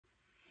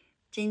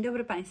Dzień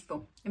dobry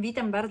Państwu,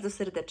 witam bardzo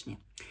serdecznie.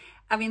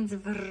 A więc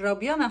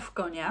wrobiona w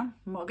konia,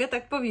 mogę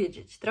tak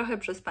powiedzieć, trochę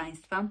przez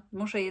Państwa.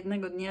 Muszę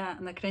jednego dnia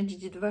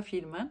nakręcić 2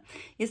 filmy.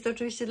 Jest to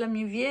oczywiście dla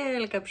mnie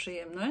wielka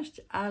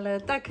przyjemność,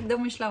 ale tak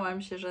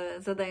domyślałam się,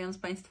 że zadając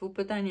Państwu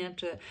pytania,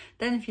 czy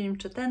ten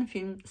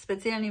film,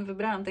 specjalnie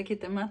wybrałam takie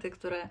tematy,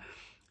 które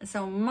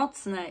są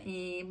mocne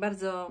i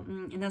bardzo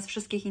nas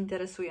wszystkich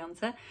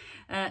interesujące.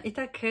 I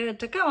tak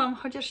czekałam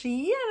chociaż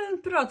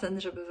 1%,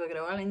 żeby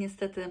wygrał, ale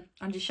niestety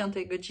o 10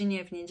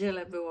 godzinie w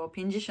niedzielę było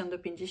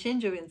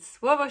 50-50, więc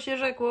słowo się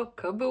rzekło,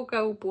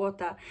 kobyłka u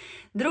płota.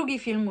 Drugi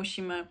film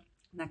musimy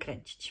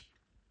nakręcić.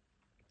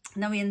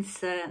 No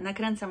więc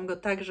nakręcam go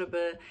tak,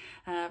 żeby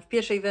w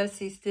pierwszej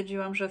wersji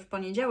stwierdziłam, że w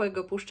poniedziałek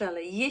go puszczę,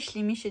 ale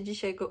jeśli mi się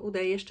dzisiaj go uda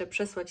jeszcze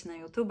przesłać na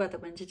YouTube, to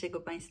będziecie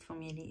go Państwo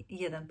mieli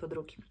jeden po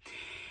drugim.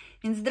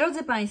 Więc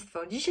drodzy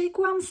Państwo, dzisiaj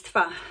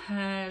kłamstwa.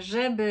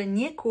 Żeby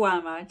nie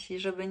kłamać i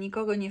żeby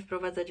nikogo nie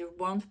wprowadzać w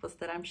błąd,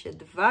 postaram się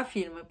 2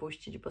 filmy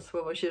puścić, bo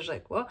słowo się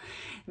rzekło.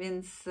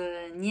 Więc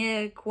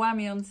nie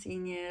kłamiąc i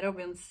nie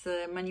robiąc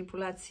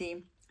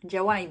manipulacji,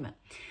 działajmy.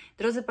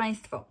 Drodzy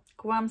Państwo,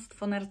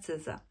 kłamstwo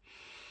Narcyza.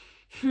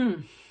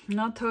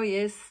 No to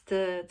jest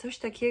coś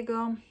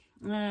takiego,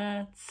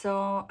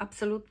 co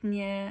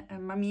absolutnie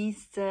ma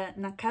miejsce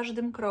na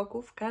każdym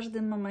kroku, w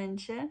każdym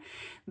momencie,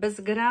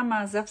 bez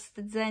grama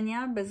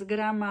zawstydzenia, bez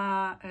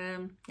grama,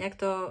 jak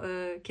to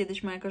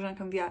kiedyś moja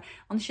koleżanka mówiła,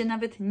 on się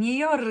nawet nie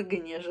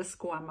jorgnie, że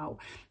skłamał.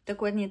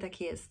 Dokładnie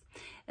tak jest.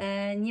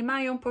 Nie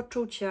mają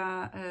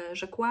poczucia,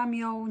 że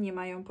kłamią, nie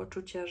mają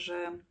poczucia,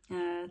 że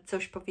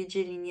coś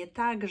powiedzieli nie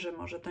tak, że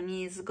może to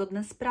nie jest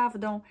zgodne z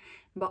prawdą,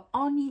 bo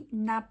oni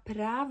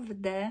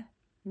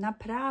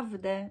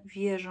naprawdę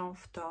wierzą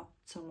w to,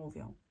 co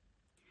mówią.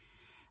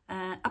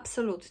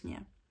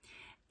 Absolutnie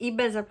i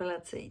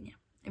bezapelacyjnie.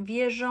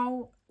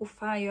 Wierzą,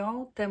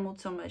 ufają temu,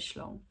 co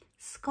myślą.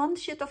 Skąd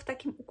się to w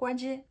takim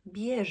układzie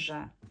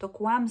bierze? To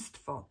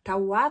kłamstwo, ta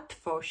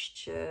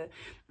łatwość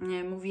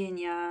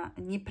mówienia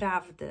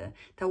nieprawdy,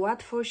 ta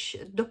łatwość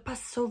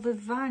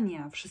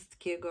dopasowywania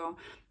wszystkiego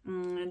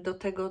do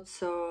tego,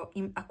 co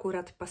im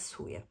akurat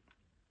pasuje.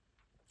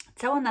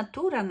 Cała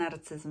natura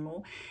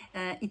narcyzmu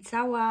i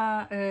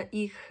cała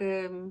ich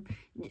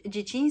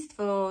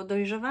dzieciństwo,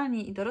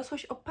 dojrzewanie i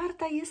dorosłość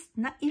oparta jest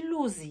na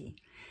iluzji.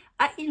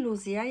 A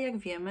iluzja, jak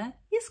wiemy,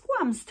 jest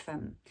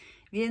kłamstwem.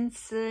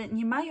 Więc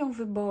nie mają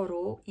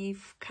wyboru i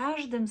w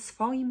każdym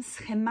swoim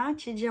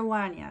schemacie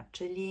działania,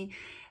 czyli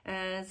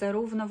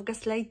zarówno w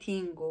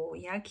gaslightingu,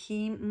 jak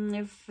i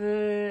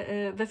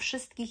we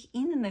wszystkich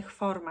innych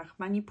formach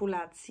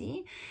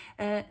manipulacji,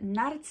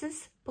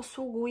 narcyz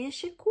posługuje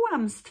się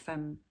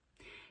kłamstwem.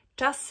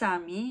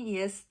 Czasami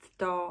jest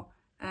to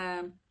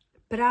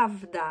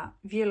prawda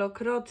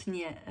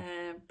wielokrotnie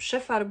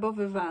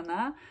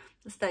przefarbowywana,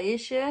 staje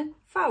się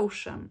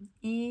fałszem.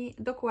 I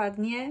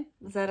dokładnie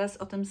zaraz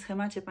o tym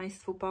schemacie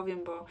Państwu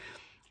powiem, bo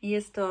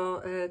jest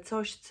to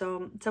coś, co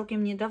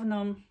całkiem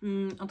niedawno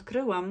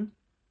odkryłam,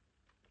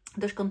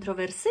 dość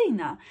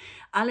kontrowersyjna,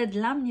 ale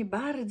dla mnie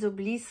bardzo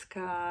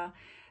bliska,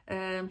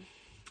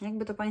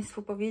 jakby to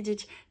Państwu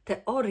powiedzieć,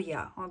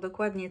 teoria, o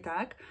dokładnie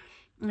tak,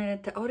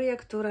 teoria,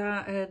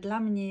 która dla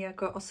mnie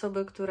jako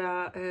osoby,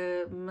 która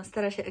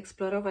stara się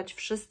eksplorować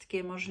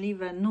wszystkie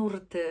możliwe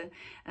nurty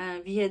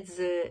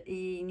wiedzy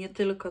i nie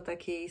tylko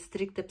takiej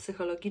stricte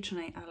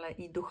psychologicznej, ale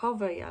i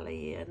duchowej, ale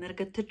i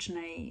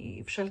energetycznej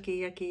i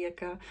wszelkiej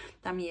jaka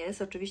tam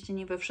jest. Oczywiście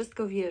nie we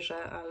wszystko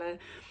wierzę, ale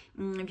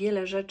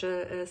wiele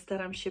rzeczy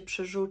staram się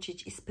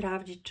przerzucić i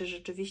sprawdzić, czy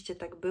rzeczywiście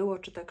tak było,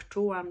 czy tak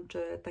czułam,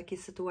 czy takie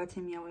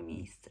sytuacje miały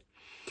miejsce.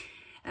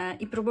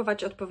 I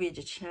próbować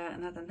odpowiedzieć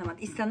na ten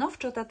temat. I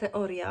stanowczo ta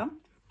teoria,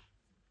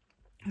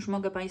 już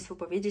mogę Państwu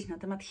powiedzieć, na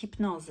temat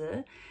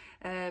hipnozy,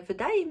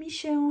 wydaje mi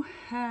się,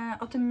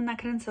 o tym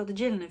nakręcę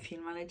oddzielny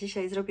film, ale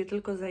dzisiaj zrobię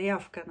tylko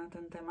zajawkę na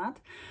ten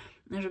temat,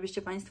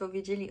 żebyście Państwo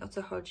wiedzieli, o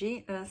co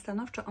chodzi.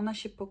 Stanowczo ona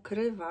się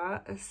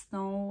pokrywa z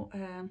tą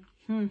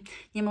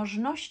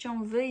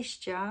niemożnością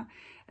wyjścia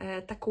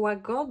tak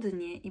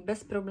łagodnie i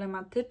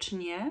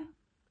bezproblematycznie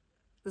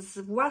z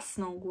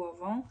własną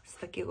głową z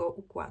takiego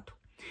układu.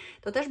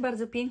 To też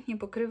bardzo pięknie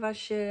pokrywa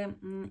się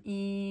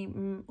i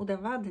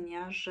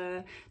udowadnia,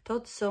 że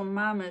to, co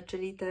mamy,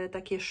 czyli te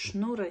takie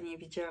sznury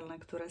niewidzialne,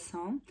 które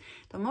są,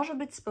 to może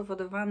być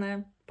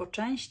spowodowane po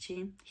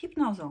części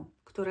hipnozą,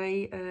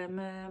 której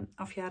my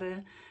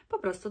ofiary po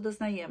prostu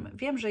doznajemy.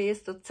 Wiem, że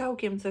jest to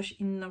całkiem coś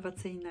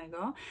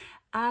innowacyjnego,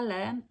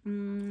 ale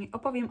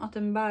opowiem o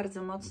tym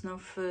bardzo mocno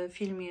w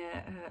filmie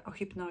o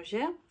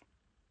hipnozie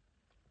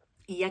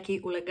i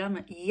jakiej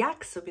ulegamy i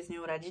jak sobie z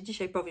nią radzić.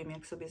 Dzisiaj powiem,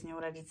 jak sobie z nią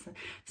radzić,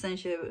 w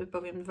sensie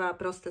powiem 2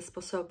 proste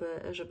sposoby,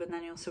 żeby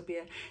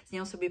z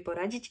nią sobie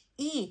poradzić.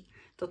 I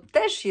to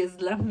też jest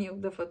dla mnie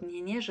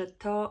udowodnienie, że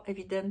to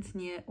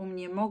ewidentnie u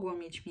mnie mogło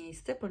mieć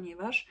miejsce,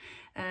 ponieważ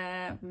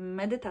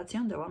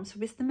medytacją dałam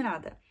sobie z tym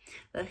radę.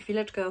 Za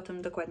chwileczkę o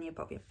tym dokładnie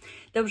powiem.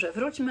 Dobrze,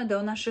 wróćmy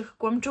do naszych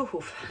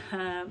kłamczuchów,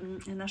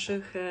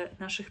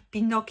 naszych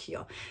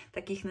Pinokio,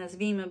 takich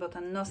nazwijmy, bo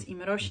ten nos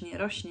im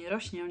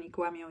rośnie, oni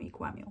kłamią i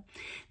kłamią.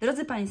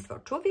 Drodzy Państwo,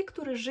 człowiek,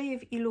 który żyje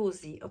w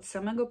iluzji od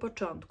samego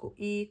początku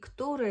i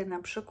który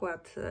na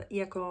przykład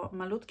jako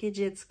malutkie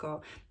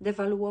dziecko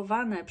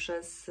dewaluowane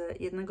przez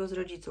jednego z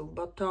rodziców,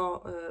 bo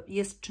to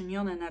jest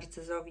czynione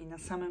narcyzowi na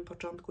samym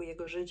początku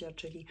jego życia,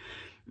 czyli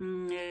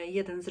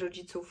jeden z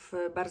rodziców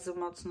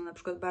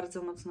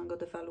bardzo mocno go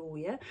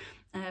dewaluuje,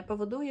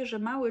 powoduje, że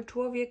mały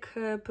człowiek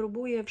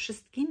próbuje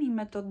wszystkimi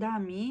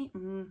metodami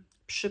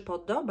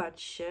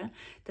przypodobać się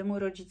temu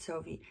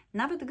rodzicowi.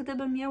 Nawet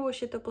gdyby miało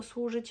się to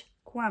posłużyć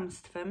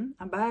kłamstwem,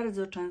 a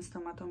bardzo często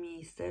ma to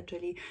miejsce,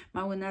 czyli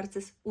mały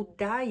narcyz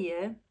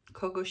udaje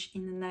kogoś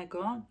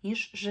innego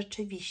niż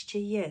rzeczywiście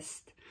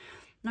jest.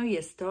 No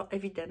jest to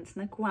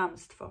ewidentne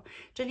kłamstwo,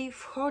 czyli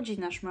wchodzi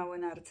nasz mały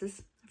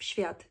narcyz w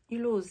świat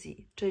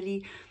iluzji,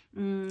 czyli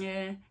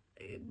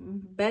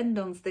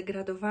będąc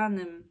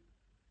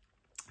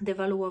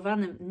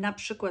dewaluowanym na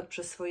przykład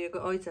przez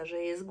swojego ojca, że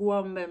jest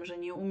głąbem, że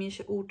nie umie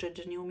się uczyć,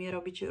 że nie umie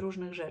robić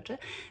różnych rzeczy,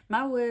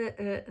 mały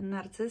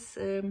narcyz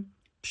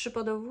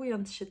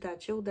przypodobując się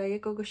tacie udaje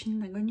kogoś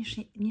innego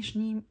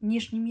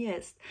niż nim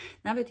jest,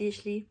 nawet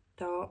jeśli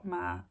to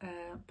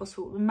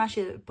ma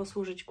się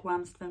posłużyć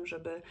kłamstwem,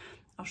 żeby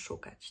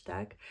oszukać,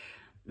 tak?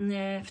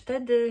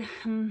 Wtedy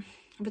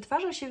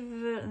wytwarza się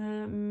w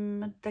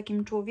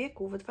takim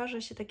człowieku,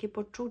 takie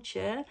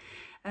poczucie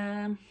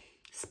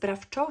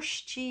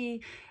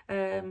sprawczości,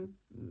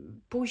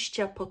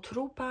 pójścia po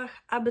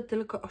trupach, aby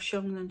tylko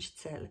osiągnąć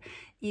cel.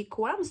 I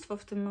kłamstwo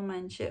w tym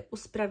momencie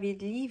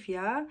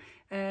usprawiedliwia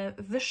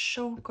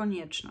wyższą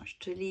konieczność,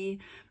 czyli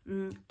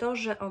to,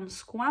 że on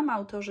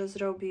skłamał, to, że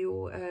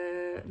zrobił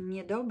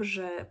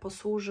niedobrze,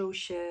 posłużył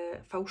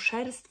się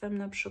fałszerstwem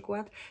na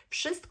przykład,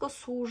 wszystko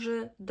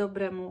służy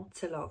dobremu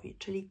celowi,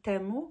 czyli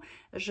temu,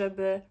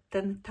 żeby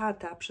ten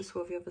tata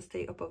przysłowiowy z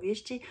tej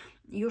opowieści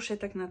już się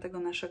tak na tego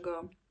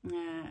naszego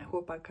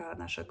chłopaka,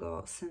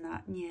 naszego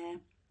syna nie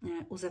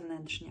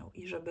uzewnętrzniał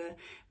i żeby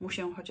mu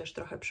się chociaż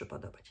trochę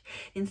przypodobać.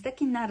 Więc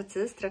taki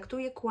narcyz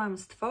traktuje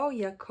kłamstwo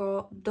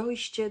jako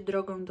dojście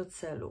drogą do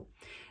celu.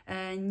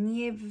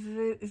 Nie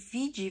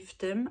widzi w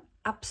tym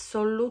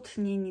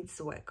absolutnie nic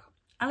złego.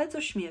 Ale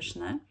co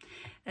śmieszne,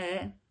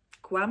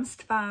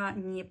 kłamstwa,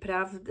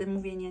 nieprawdy,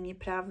 mówienia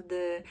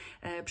nieprawdy,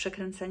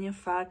 przekręcania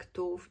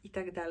faktów i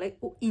tak dalej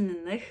u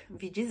innych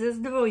widzi ze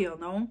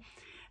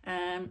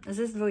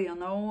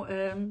zdwojoną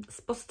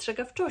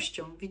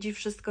spostrzegawczością. Widzi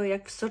wszystko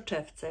jak w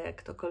soczewce, jak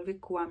ktokolwiek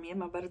kłamie,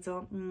 ma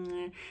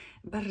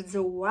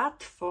bardzo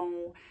łatwą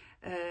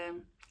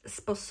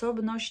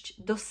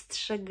sposobność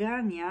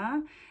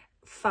dostrzegania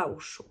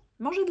fałszu.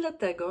 Może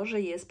dlatego,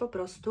 że jest po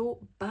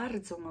prostu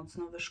bardzo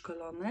mocno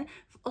wyszkolony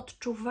w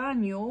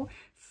odczuwaniu,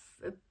 w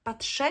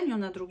patrzeniu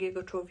na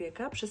drugiego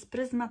człowieka przez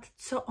pryzmat,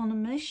 co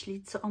on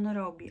myśli, co on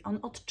robi. On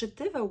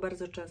odczytywał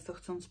bardzo często,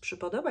 chcąc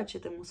przypodobać się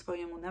temu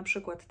swojemu na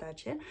przykład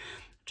tacie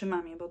czy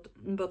mamie,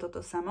 bo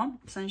to samo,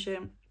 w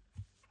sensie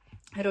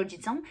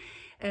rodzicom.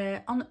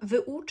 On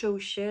wyuczył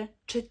się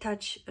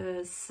czytać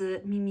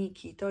z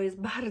mimiki. To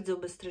jest bardzo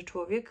bystry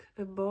człowiek,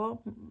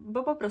 bo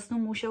po prostu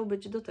musiał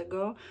być do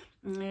tego,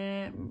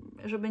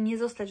 żeby nie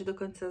zostać do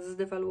końca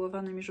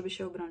zdewaluowanym i żeby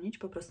się obronić,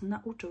 po prostu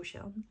nauczył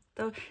się.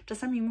 To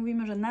czasami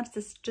mówimy, że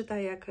narcyz czyta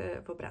jak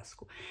w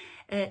obrazku.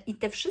 I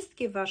te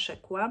wszystkie wasze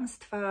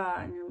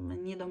kłamstwa,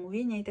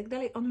 niedomówienia i tak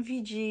dalej, on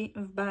widzi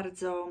w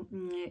bardzo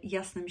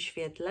jasnym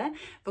świetle.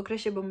 W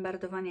okresie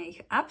bombardowania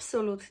ich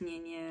absolutnie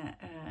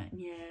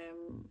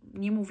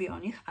nie mówi o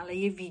nich, ale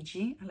je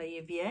widzi, ale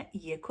je wie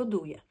i je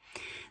koduje.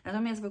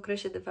 Natomiast w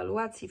okresie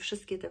dewaluacji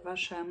wszystkie te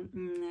wasze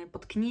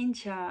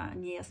potknięcia,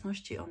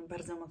 niejasności on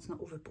bardzo mocno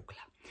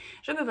uwypukla,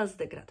 żeby was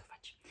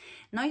zdegradować.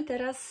 No i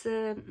teraz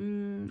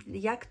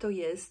jak to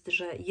jest,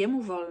 że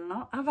jemu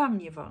wolno, a wam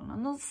nie wolno?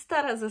 No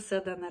stara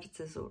zasada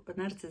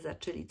narcyza,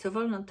 czyli co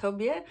wolno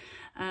tobie,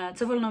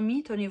 co wolno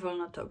mi, to nie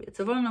wolno tobie.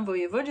 Co wolno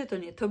wojewodzie, to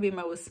nie tobie,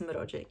 mały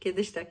smrodzie.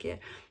 Kiedyś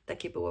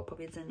takie było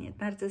powiedzenie.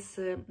 Narcyz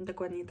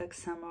dokładnie tak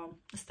samo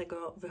z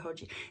tego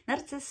wychodzi.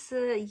 Narcyz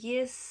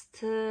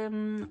jest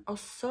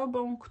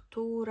osobą,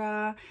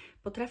 która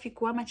potrafi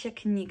kłamać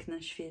jak nikt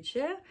na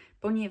świecie,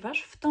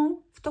 ponieważ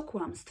w to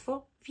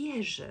kłamstwo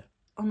wierzy.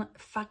 On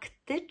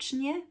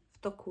faktycznie w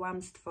to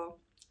kłamstwo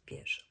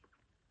wierzy.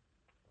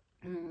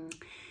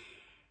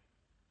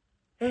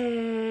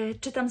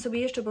 Czytam sobie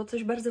jeszcze, bo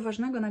coś bardzo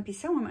ważnego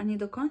napisałam, a nie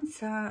do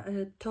końca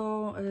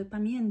to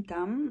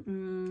pamiętam,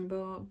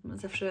 bo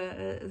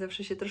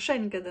zawsze się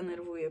troszeczkę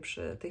denerwuję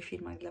przy tych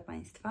filmach dla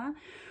Państwa.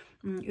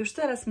 Już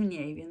coraz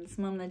mniej, więc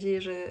mam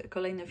nadzieję, że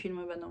kolejne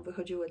filmy będą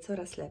wychodziły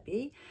coraz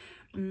lepiej.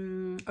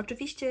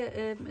 Oczywiście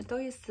to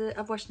jest,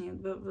 a właśnie,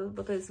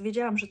 bo to jest,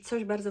 wiedziałam, że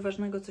coś bardzo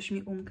ważnego, coś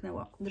mi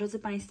umknęło. Drodzy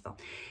Państwo,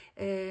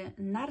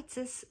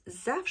 narcyz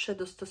zawsze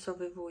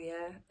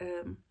dostosowuje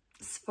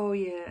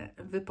swoje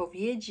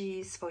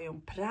wypowiedzi,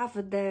 swoją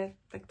prawdę,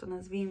 tak to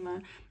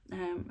nazwijmy,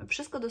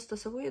 wszystko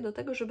dostosowuje do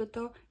tego, żeby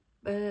to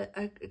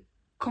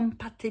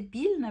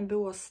kompatybilne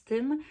było z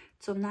tym,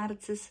 co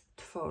narcyz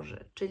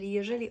tworzy. Czyli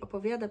jeżeli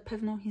opowiada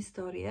pewną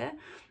historię,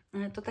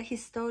 to ta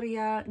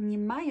historia, nie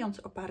mając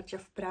oparcia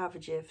w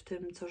prawdzie, w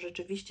tym, co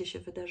rzeczywiście się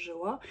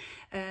wydarzyło,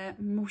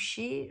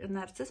 musi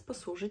narcyz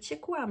posłużyć się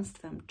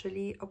kłamstwem,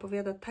 czyli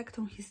opowiada tak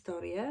tą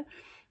historię,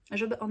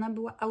 żeby ona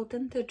była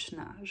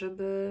autentyczna,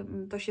 żeby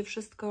to się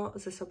wszystko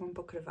ze sobą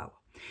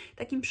pokrywało.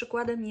 Takim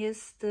przykładem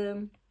jest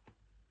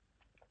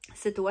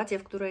sytuacja,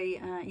 w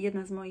której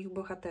jedna z moich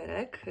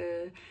bohaterek,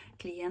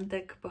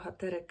 klientek,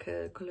 bohaterek,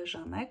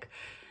 koleżanek,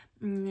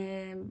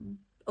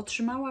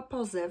 otrzymała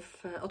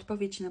pozew,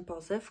 odpowiedź na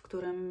pozew, w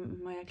którym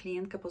moja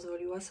klientka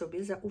pozwoliła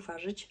sobie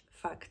zauważyć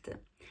fakty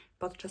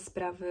podczas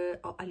sprawy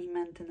o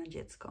alimenty na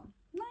dziecko.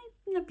 No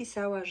i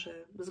napisała,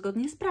 że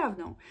zgodnie z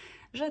prawdą,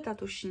 że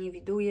tatuś nie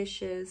widuje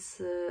się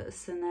z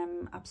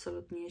synem,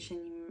 absolutnie się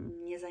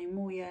nim nie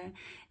zajmuje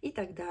i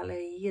tak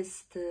dalej,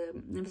 jest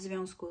w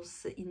związku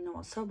z inną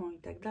osobą i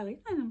tak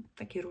dalej, no,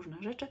 takie różne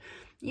rzeczy.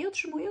 I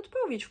otrzymuje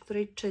odpowiedź, w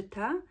której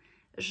czyta,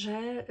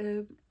 że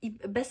i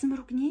bez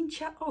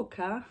mrugnięcia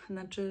oka,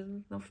 znaczy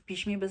no w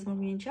piśmie bez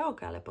mrugnięcia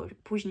oka, ale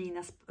później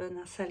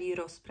na sali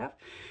rozpraw,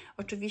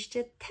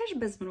 oczywiście też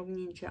bez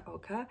mrugnięcia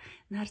oka,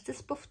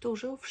 narcyz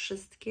powtórzył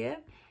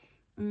wszystkie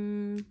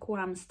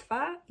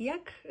kłamstwa,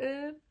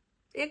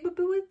 jakby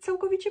były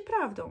całkowicie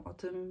prawdą o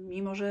tym,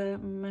 mimo że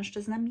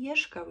mężczyzna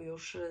mieszkał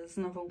już z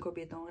nową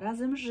kobietą,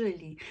 razem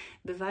żyli,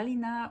 bywali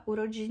na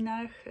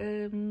urodzinach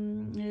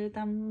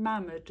tam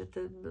mamy, czy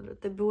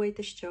te byłej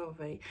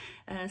teściowej,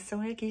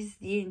 są jakieś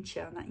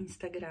zdjęcia na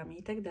Instagramie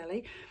i tak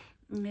dalej.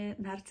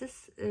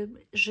 Narcyz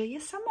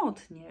żyje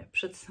samotnie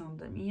przed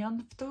sądem i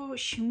on w to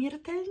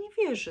śmiertelnie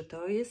wierzy,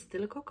 to jest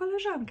tylko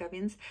koleżanka,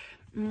 więc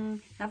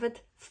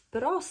nawet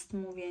wprost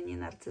mówienie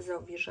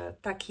narcyzowi, że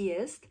tak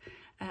jest,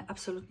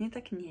 absolutnie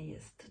tak nie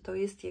jest. To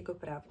jest jego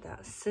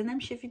prawda. Z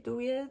synem się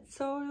widuje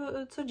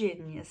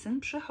codziennie. Syn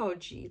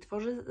przychodzi i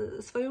tworzy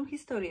swoją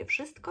historię.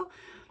 Wszystko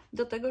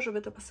do tego,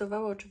 żeby to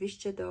pasowało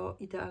oczywiście do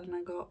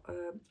idealnego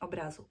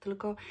obrazu.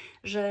 Tylko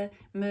że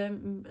my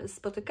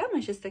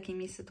spotykamy się z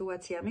takimi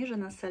sytuacjami, że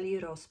na sali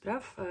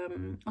rozpraw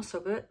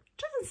osoby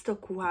często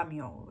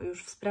kłamią.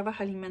 Już w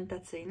sprawach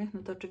alimentacyjnych,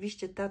 no to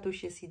oczywiście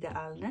tatuś jest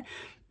idealny,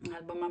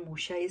 albo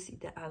mamusia jest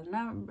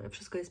idealna,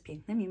 wszystko jest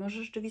piękne, mimo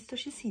że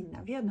rzeczywistość jest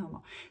inna,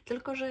 wiadomo.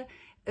 Tylko że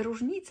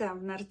różnica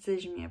w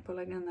narcyzmie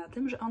polega na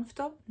tym, że on w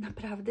to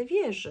naprawdę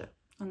wierzy.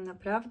 On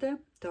naprawdę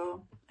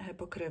to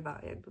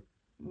pokrywa, jakby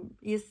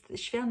jest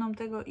świadomym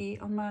tego i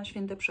on ma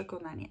święte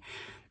przekonanie,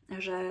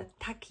 że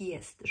tak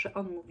jest, że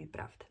on mówi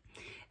prawdę.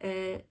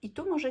 I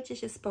tu możecie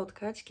się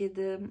spotkać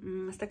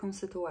z taką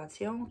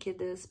sytuacją,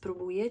 kiedy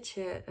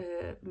spróbujecie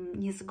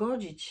nie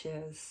zgodzić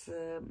się z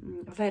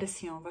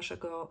wersją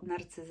waszego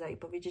narcyza i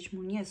powiedzieć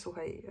mu: nie,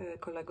 słuchaj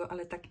kolego,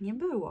 ale tak nie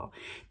było,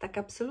 tak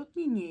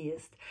absolutnie nie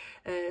jest,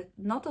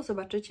 no to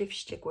zobaczycie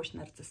wściekłość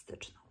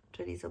narcystyczną.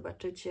 Czyli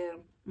zobaczycie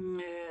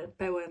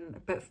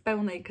w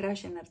pełnej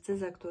krasie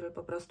narcyza, który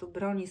po prostu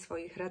broni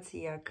swoich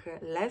racji jak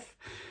lew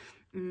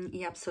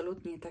i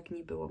absolutnie tak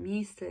nie było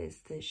miejsca,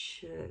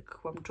 jesteś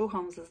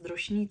kłamczuchą,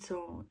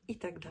 zazdrośnicą i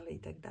tak dalej,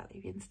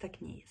 więc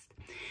tak nie jest.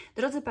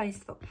 Drodzy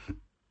Państwo,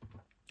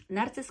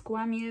 narcyz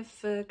kłamie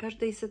w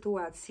każdej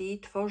sytuacji,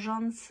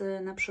 tworząc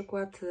na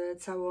przykład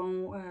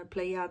całą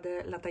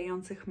plejadę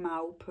latających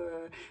małp,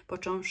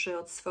 począwszy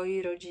od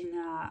swojej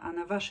rodziny, a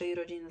na waszej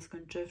rodziny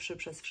skończywszy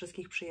przez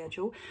wszystkich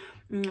przyjaciół.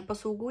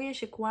 Posługuje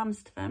się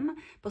kłamstwem,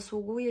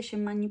 posługuje się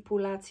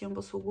manipulacją,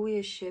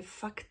 posługuje się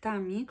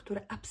faktami,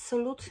 które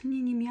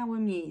absolutnie nie miały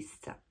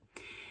miejsca.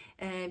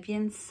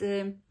 Więc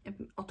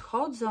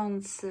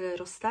odchodząc,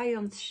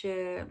 rozstając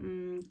się,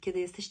 kiedy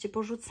jesteście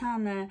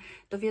porzucane,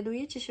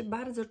 dowiadujecie się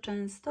bardzo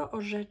często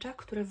o rzeczach,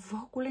 które w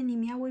ogóle nie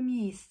miały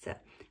miejsca.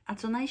 A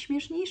co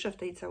najśmieszniejsze w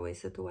tej całej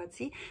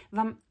sytuacji,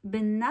 wam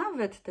by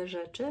nawet te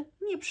rzeczy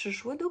nie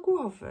przyszły do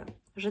głowy,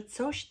 że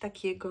coś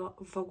takiego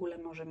w ogóle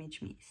może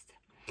mieć miejsce.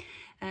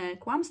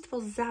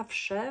 Kłamstwo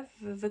zawsze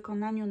w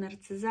wykonaniu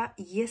narcyza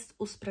jest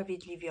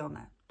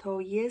usprawiedliwione. To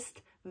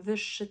jest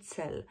wyższy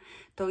cel,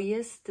 to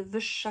jest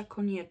wyższa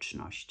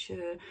konieczność.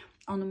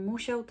 On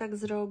musiał tak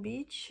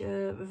zrobić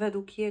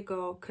według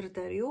jego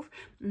kryteriów,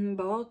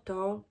 bo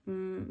to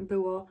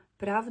było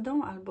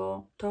prawdą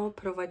albo to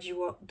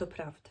prowadziło do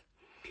prawdy.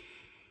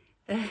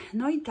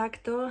 No i tak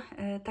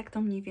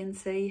to mniej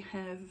więcej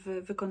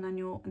w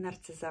wykonaniu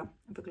narcyza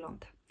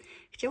wygląda.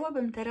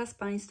 Chciałabym teraz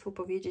Państwu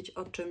powiedzieć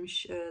o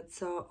czymś,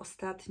 co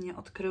ostatnio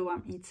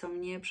odkryłam i co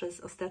mnie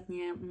przez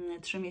ostatnie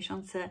 3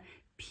 miesiące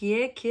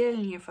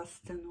piekielnie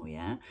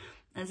fascynuje.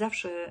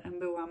 Zawsze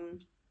byłam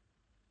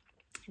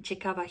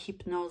ciekawa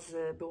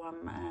hipnozy, byłam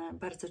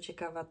bardzo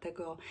ciekawa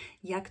tego,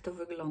 jak to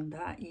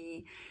wygląda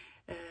i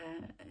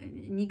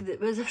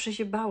Nigdy, zawsze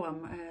się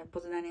bałam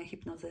poddania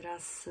hipnozy.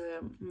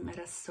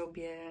 Raz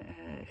sobie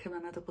chyba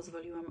na to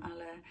pozwoliłam,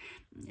 ale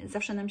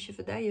zawsze nam się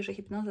wydaje, że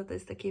hipnoza to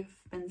jest takie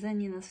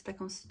wpędzenie nas w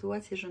taką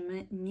sytuację, że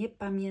my nie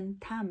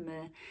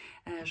pamiętamy,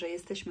 że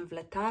jesteśmy w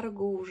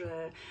letargu,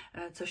 że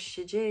coś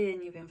się dzieje,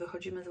 nie wiem,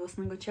 wychodzimy z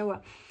własnego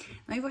ciała.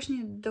 No i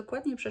właśnie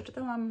dokładnie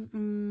przeczytałam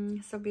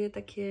sobie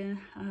takie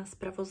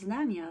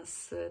sprawozdania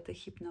z tej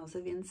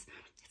hipnozy, więc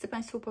chcę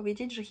Państwu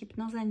powiedzieć, że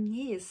hipnoza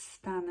nie jest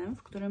stanem,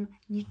 w którym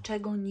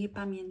niczego nie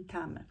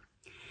pamiętamy.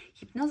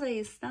 Hipnoza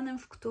jest stanem,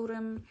 w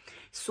którym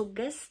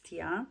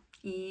sugestia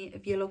i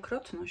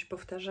wielokrotność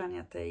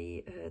powtarzania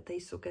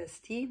tej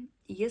sugestii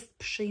jest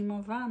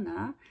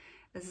przyjmowana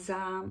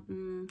za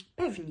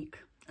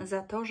pewnik,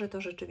 za to, że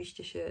to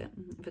rzeczywiście się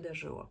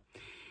wydarzyło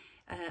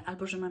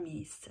albo że ma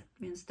miejsce.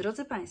 Więc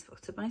drodzy Państwo,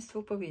 chcę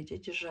Państwu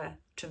powiedzieć, że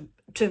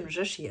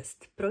czymżeż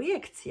jest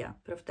projekcja,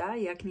 prawda?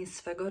 Jak nie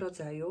swego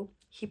rodzaju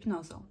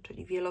hipnozą,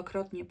 czyli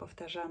wielokrotnie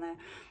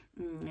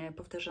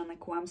powtarzane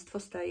kłamstwo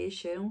staje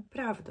się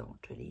prawdą,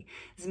 czyli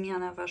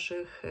zmiana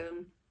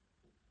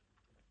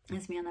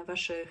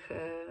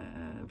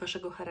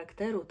waszego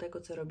charakteru,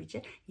 tego co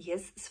robicie,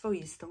 jest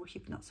swoistą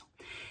hipnozą.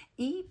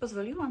 I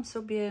pozwalam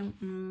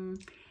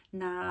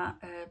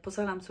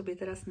sobie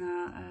teraz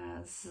na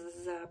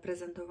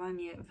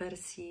zaprezentowanie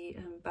wersji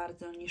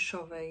bardzo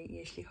niszowej,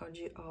 jeśli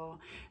chodzi o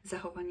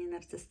zachowanie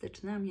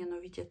narcystyczne, a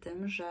mianowicie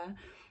tym, że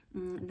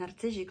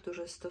narcyzi,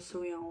 którzy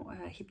stosują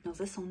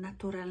hipnozę, są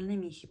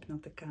naturalnymi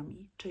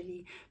hipnotykami,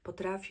 czyli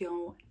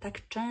potrafią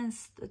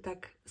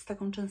z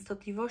taką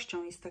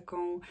częstotliwością i z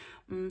taką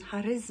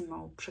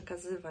charyzmą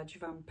przekazywać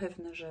Wam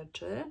pewne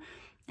rzeczy,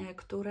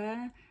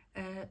 które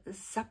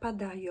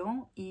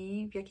zapadają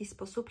i w jakiś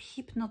sposób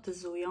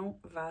hipnotyzują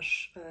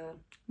Wasz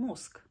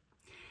mózg.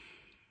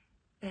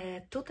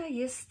 Tutaj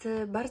jest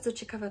bardzo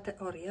ciekawa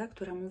teoria,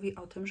 która mówi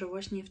o tym, że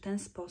właśnie w ten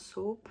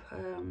sposób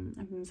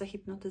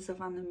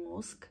zahipnotyzowany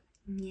mózg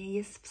nie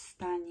jest w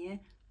stanie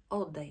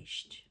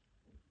odejść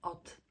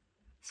od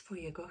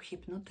swojego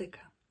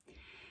hipnotyka.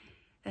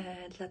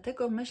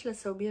 Dlatego myślę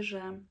sobie,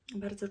 że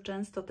bardzo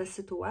często te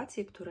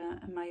sytuacje,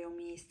 które mają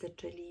miejsce,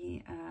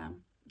 czyli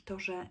to,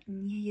 że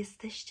nie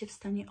jesteście w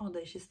stanie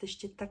odejść,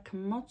 jesteście tak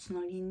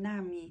mocno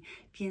linami,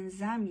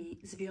 więzami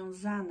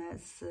związane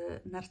z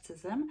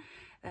narcyzem,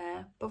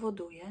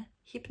 powoduje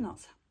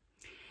hipnoza.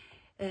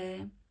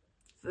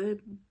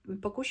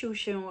 Pokusił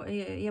się,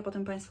 ja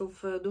potem Państwu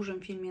w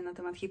dużym filmie na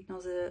temat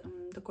hipnozy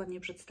dokładnie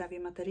przedstawię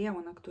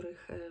materiały,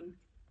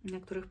 na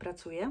których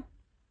pracuję.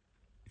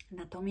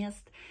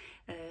 Natomiast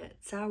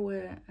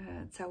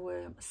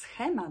cały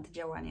schemat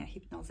działania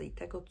hipnozy i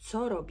tego,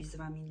 co robi z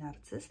Wami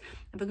narcyz,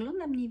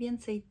 wygląda mniej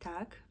więcej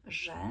tak,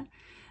 że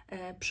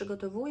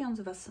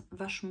przygotowując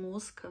Wasz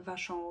mózg,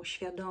 Waszą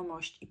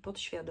świadomość i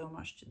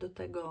podświadomość do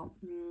tego,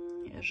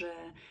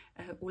 że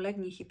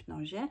ulegnie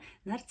hipnozie,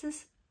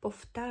 narcyz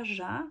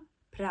powtarza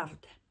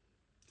prawdę.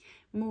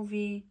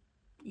 Mówi: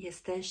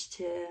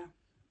 jesteście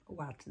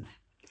ładne,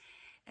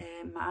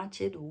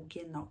 macie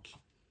długie nogi,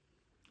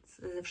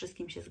 ze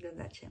wszystkim się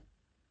zgadzacie.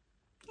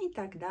 I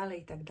tak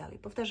dalej, i tak dalej.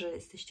 Powtarza, że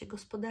jesteście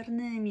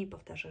gospodarnymi,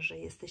 powtarza, że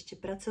jesteście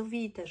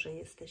pracowite, że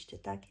jesteście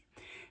takie.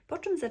 Po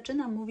czym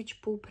zaczyna mówić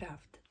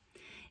półprawdy.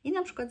 I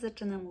na przykład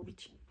zaczyna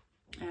mówić,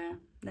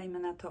 dajmy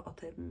na to, o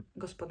tej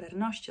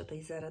gospodarności, o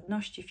tej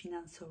zaradności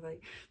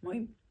finansowej,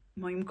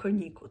 moim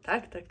koniku,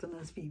 tak to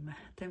nazwijmy,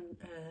 tym,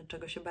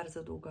 czego się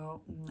bardzo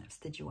długo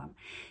wstydziłam.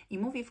 I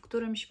mówi w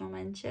którymś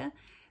momencie,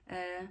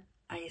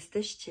 a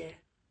jesteście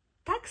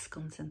tak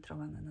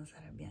skoncentrowane na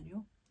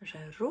zarabianiu,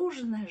 że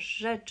różne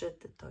rzeczy,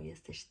 ty to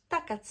jesteś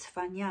taka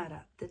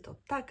cwaniara, ty to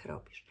tak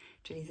robisz.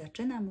 Czyli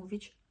zaczyna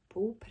mówić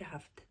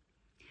półprawdy.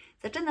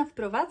 Zaczyna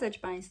wprowadzać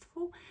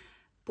Państwu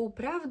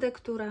półprawdę,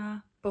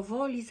 która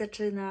powoli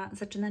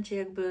zaczynacie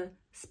jakby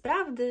z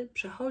prawdy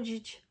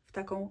przechodzić w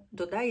taką,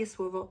 dodaje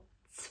słowo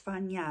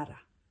cwaniara.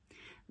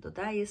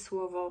 Dodaje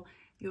słowo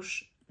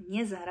już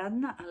nie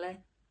zaradna,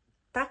 ale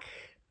tak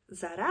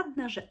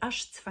zaradna, że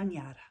aż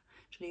cwaniara.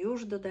 Czyli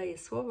już dodaje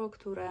słowo,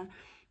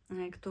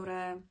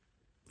 które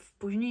w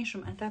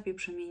późniejszym etapie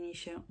przemieni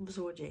się w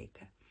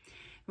złodziejkę.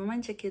 W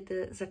momencie,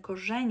 kiedy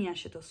zakorzenia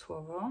się to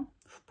słowo,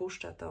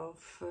 wpuszcza to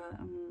w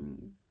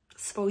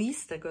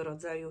swoistego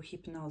rodzaju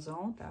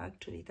hipnozą, tak,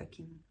 czyli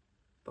takim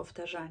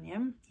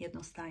powtarzaniem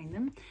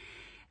jednostajnym,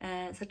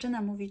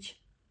 zaczyna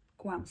mówić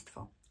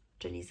kłamstwo,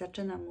 czyli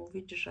zaczyna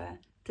mówić, że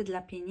ty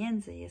dla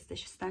pieniędzy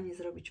jesteś w stanie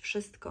zrobić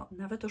wszystko,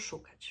 nawet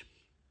oszukać.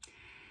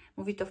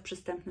 Mówi to w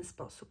przystępny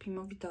sposób i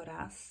mówi to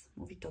raz,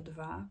 mówi to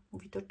dwa,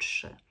 mówi to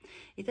trzy.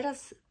 I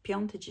teraz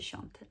 5.,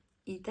 10.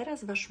 I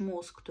teraz Wasz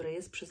mózg, który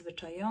jest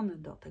przyzwyczajony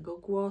do tego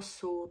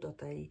głosu, do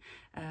tej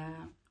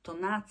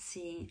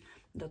tonacji,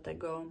 do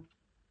tego,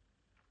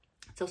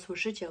 co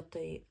słyszycie od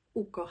tej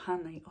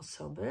ukochanej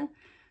osoby,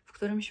 w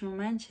którymś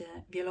momencie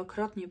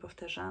wielokrotnie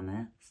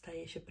powtarzane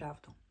staje się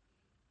prawdą.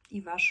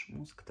 I Wasz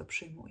mózg to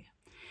przyjmuje.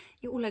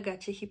 I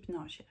ulegacie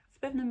hipnozie. W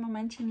pewnym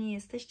momencie nie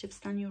jesteście w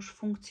stanie już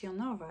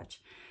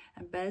funkcjonować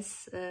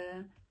bez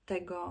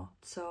tego,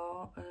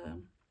 co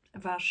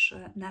Wasz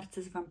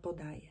narcyz Wam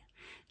podaje.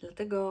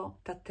 Dlatego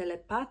ta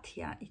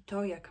telepatia i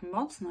to, jak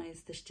mocno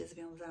jesteście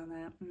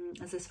związane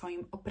ze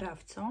swoim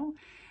oprawcą,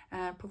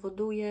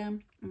 powoduje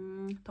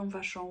tą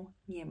Waszą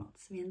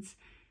niemoc. Więc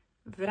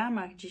w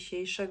ramach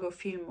dzisiejszego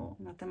filmu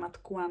na temat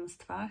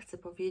kłamstwa chcę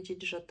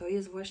powiedzieć, że to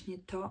jest właśnie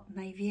to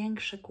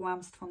największe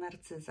kłamstwo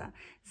narcyza.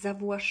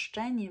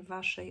 Zawłaszczenie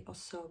Waszej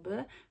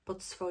osoby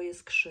pod swoje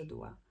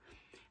skrzydła.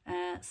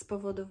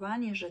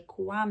 Spowodowanie, że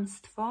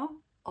kłamstwo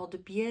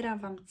odbiera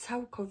Wam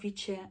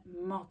całkowicie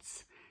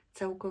moc,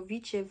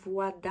 całkowicie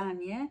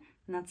władanie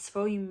nad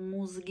swoim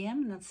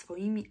mózgiem, nad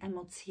swoimi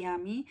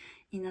emocjami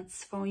i nad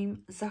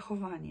swoim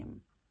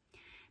zachowaniem.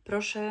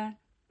 Proszę,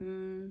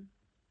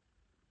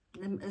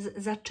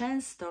 za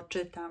często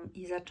czytam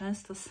i za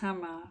często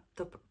sama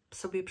to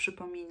sobie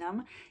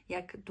przypominam,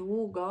 jak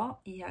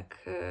długo i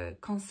jak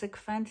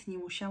konsekwentnie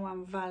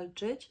musiałam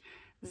walczyć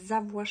z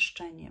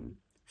zawłaszczeniem,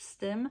 z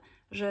tym,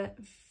 że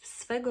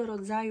swego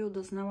rodzaju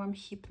doznałam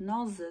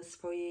hipnozy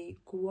swojej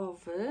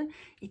głowy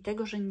i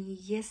tego, że nie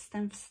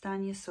jestem w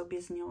stanie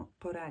sobie z nią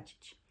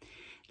poradzić.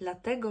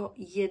 Dlatego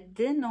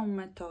jedyną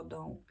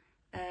metodą,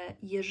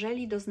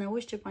 jeżeli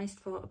doznałyście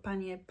Państwo,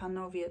 Panie,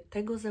 Panowie,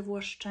 tego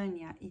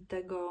zawłaszczenia i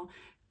tego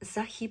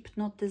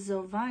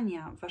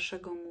zahipnotyzowania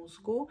Waszego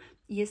mózgu,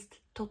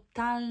 jest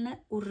totalne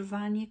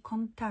urwanie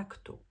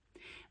kontaktu.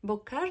 Bo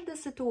każda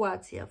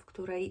sytuacja, w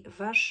której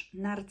Wasz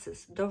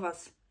narcyz do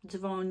Was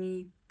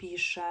dzwoni,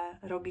 pisze,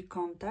 robi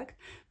kontakt,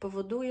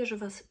 powoduje, że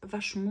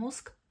Wasz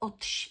mózg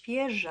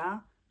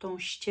odświeża tą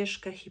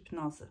ścieżkę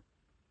hipnozy.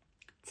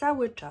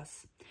 Cały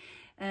czas.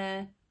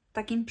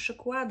 Takim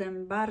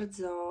przykładem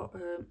bardzo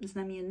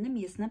znamiennym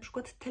jest na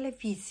przykład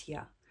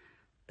telewizja,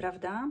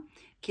 prawda?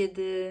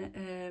 Kiedy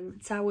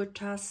cały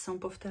czas są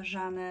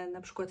powtarzane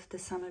na przykład te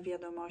same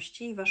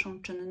wiadomości i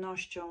Waszą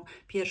czynnością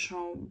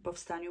pierwszą po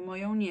wstaniu,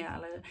 moją nie,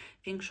 ale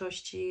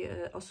większości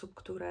osób,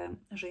 które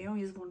żyją,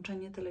 jest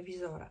włączenie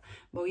telewizora,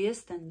 bo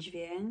jest ten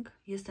dźwięk,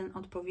 jest ten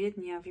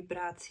odpowiednia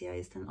wibracja,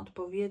 jest ten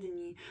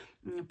odpowiedni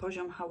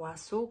poziom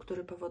hałasu,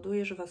 który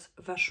powoduje, że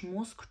Wasz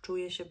mózg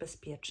czuje się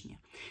bezpiecznie.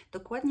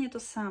 Dokładnie to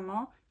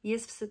samo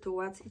jest w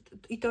sytuacji,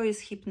 i to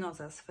jest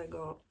hipnoza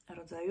swego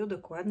rodzaju,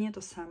 dokładnie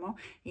to samo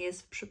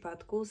jest w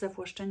przypadku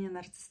zawłaszczenia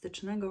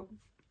narcystycznego,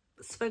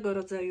 swego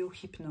rodzaju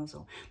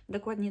hipnozą.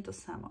 Dokładnie to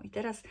samo. I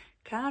teraz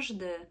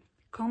każdy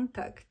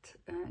kontakt,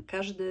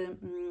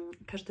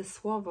 każde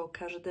słowo,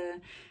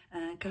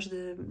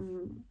 każdy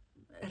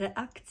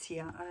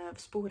reakcja,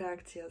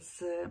 współreakcja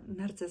z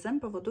narcyzem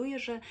powoduje,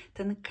 że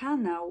ten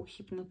kanał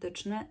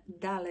hipnotyczny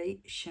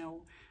dalej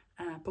się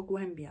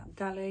pogłębia,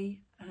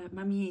 dalej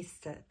ma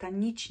miejsce, ta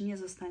nić nie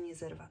zostanie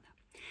zerwana.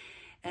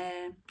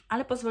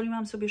 Ale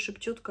pozwoliłam sobie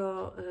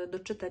szybciutko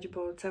doczytać,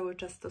 bo cały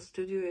czas to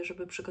studiuję,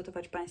 żeby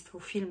przygotować Państwu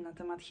film na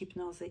temat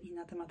hipnozy i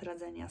na temat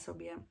radzenia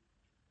sobie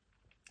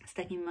z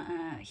takim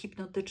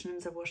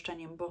hipnotycznym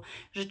zawłaszczeniem, bo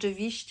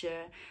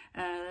rzeczywiście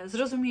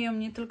zrozumieją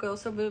mnie tylko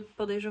osoby,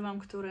 podejrzewam,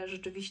 które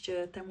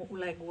rzeczywiście temu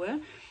uległy,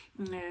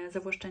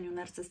 zawłaszczeniu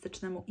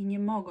narcystycznemu i nie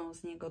mogą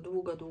z niego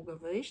długo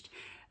wyjść,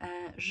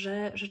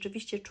 że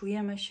rzeczywiście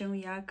czujemy się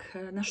jak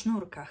na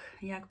sznurkach,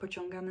 jak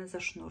pociągane za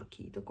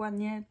sznurki.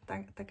 Dokładnie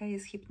taka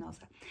jest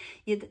hipnoza.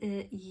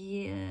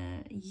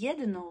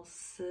 Jedną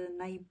z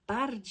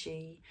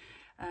najbardziej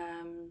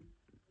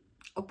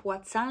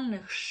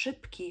opłacalnych,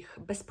 szybkich,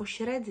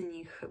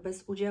 bezpośrednich,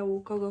 bez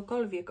udziału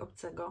kogokolwiek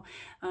obcego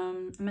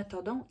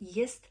metodą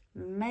jest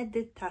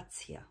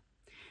medytacja.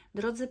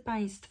 Drodzy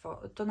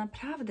Państwo, to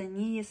naprawdę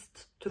nie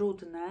jest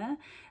trudne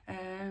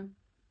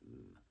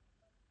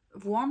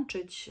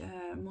włączyć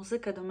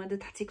muzykę do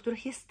medytacji,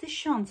 których jest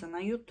tysiące na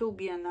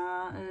YouTubie,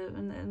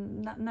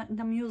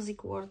 na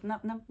Music World,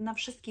 na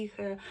wszystkich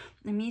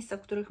miejscach,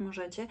 w których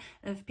możecie,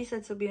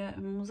 wpisać sobie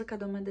muzykę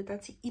do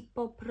medytacji i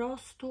po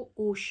prostu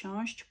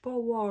usiąść,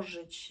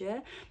 położyć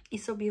się i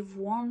sobie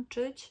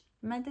włączyć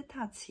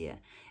medytację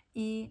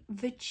i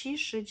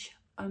wyciszyć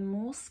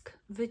mózg,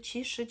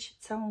 wyciszyć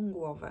całą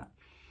głowę.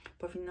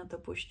 Powinno to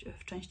pójść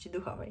w części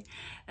duchowej,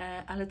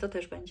 ale to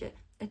też będzie.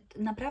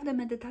 Naprawdę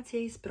medytacja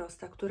jest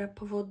prosta, która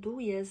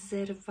powoduje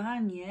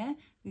zerwanie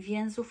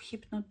więzów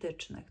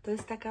hipnotycznych. To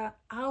jest taka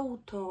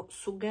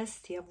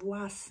autosugestia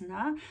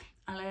własna,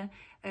 ale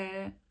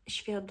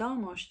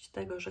świadomość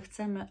tego, że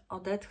chcemy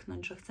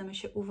odetchnąć, że chcemy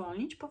się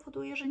uwolnić,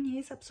 powoduje, że nie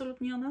jest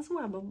absolutnie ona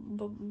zła,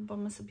 bo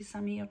my sobie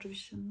sami,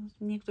 oczywiście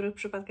w niektórych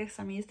przypadkach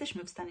sami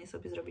jesteśmy w stanie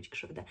sobie zrobić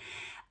krzywdę,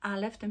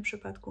 ale w tym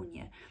przypadku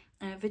nie.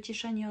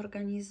 Wyciszenie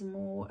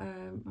organizmu,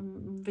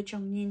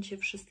 wyciągnięcie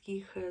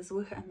wszystkich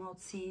złych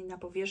emocji na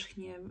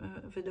powierzchnię,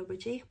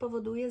 wydobycie ich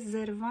powoduje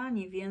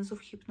zerwanie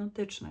więzów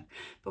hipnotycznych,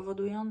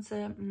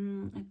 powodujące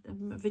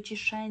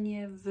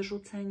wyciszenie,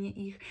 wyrzucenie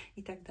ich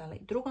i tak dalej.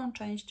 Drugą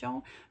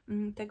częścią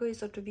tego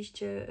jest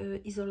oczywiście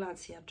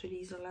izolacja,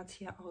 czyli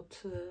izolacja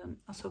od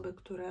osoby,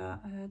 która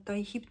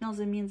tej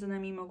hipnozy między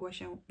nami mogła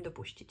się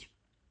dopuścić.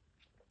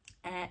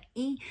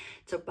 I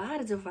co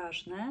bardzo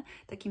ważne,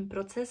 takim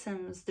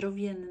procesem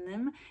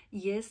zdrowiennym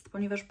jest,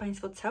 ponieważ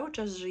Państwo cały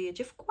czas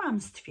żyjecie w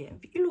kłamstwie,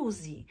 w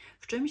iluzji,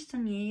 w czymś, co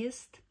nie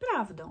jest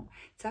prawdą.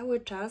 Cały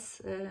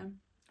czas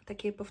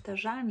takie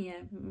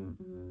powtarzanie,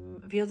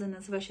 w jodze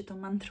nazywa się to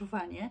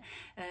mantrowanie.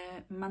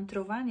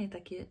 Mantrowanie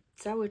takie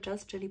cały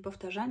czas, czyli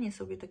powtarzanie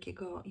sobie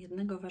takiego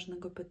jednego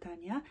ważnego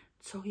pytania,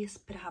 co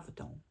jest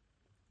prawdą?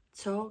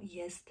 Co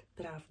jest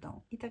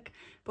prawdą? I tak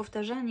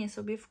powtarzanie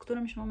sobie w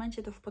którymś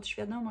momencie to w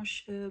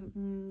podświadomość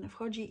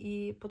wchodzi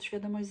i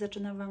podświadomość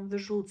zaczyna Wam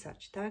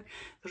wyrzucać, tak?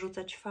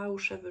 Wyrzucać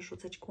fałsze,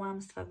 wyrzucać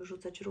kłamstwa,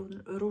 wyrzucać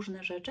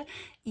różne rzeczy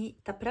i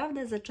ta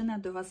prawda zaczyna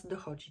do Was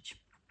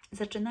dochodzić.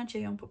 Zaczynacie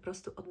ją po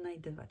prostu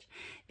odnajdywać.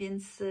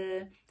 Więc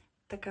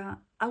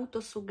taka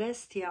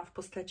autosugestia w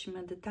postaci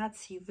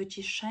medytacji,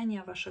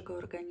 wyciszenia Waszego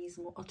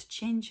organizmu,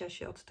 odcięcia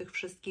się od tych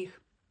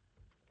wszystkich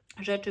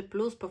rzeczy,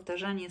 plus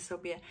powtarzanie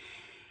sobie,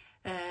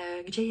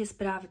 gdzie jest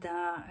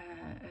prawda,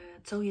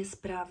 co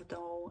jest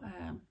prawdą,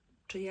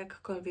 czy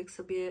jakkolwiek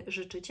sobie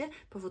życzycie,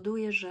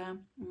 powoduje, że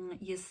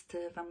jest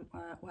Wam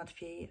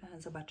łatwiej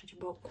zobaczyć,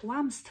 bo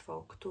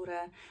kłamstwo, które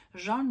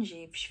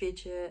rządzi w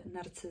świecie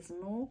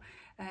narcyzmu,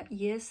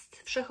 jest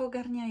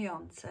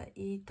wszechogarniające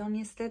i to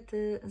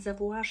niestety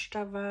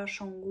zawłaszcza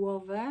Waszą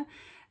głowę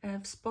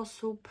w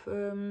sposób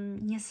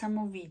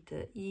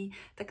niesamowity i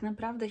tak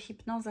naprawdę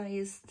hipnoza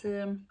jest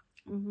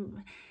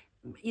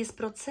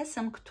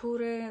procesem,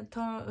 który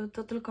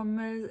to tylko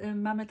my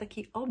mamy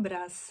taki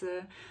obraz,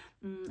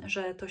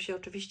 że to się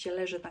oczywiście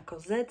leży na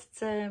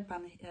kozetce,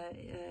 pan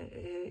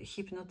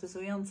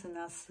hipnotyzujący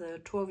nas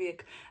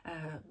człowiek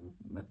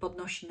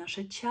podnosi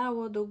nasze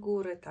ciało do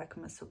góry, tak,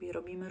 my sobie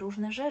robimy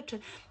różne rzeczy.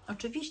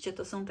 Oczywiście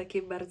to są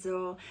takie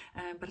bardzo,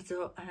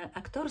 bardzo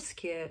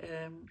aktorskie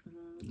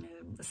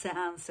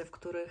seanse, w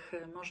których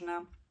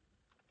można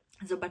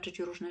zobaczyć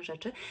różne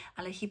rzeczy,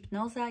 ale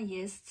hipnoza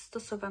jest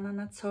stosowana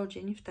na co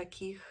dzień w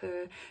takich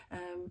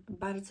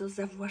bardzo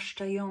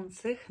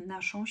zawłaszczających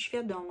naszą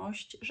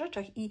świadomość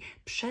rzeczach i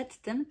przed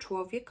tym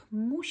człowiek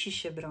musi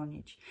się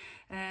bronić.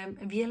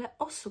 Wiele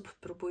osób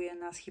próbuje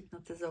nas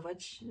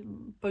hipnotyzować.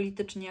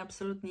 Politycznie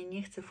absolutnie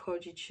nie chcę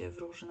wchodzić w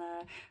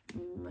różne,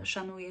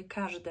 szanuję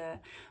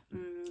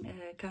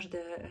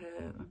każde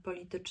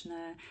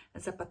polityczne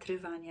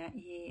zapatrywania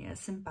i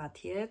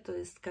sympatie, to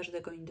jest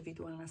każdego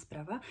indywidualna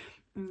sprawa,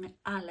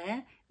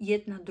 ale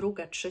jedna,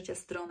 druga, trzecia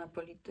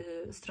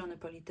strony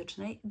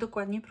politycznej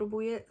dokładnie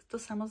próbuje to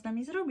samo z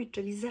nami zrobić,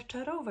 czyli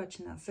zaczarować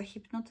nas,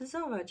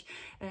 zahipnotyzować.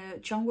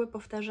 Ciągłe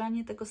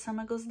powtarzanie tego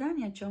samego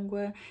zdania,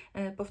 ciągłe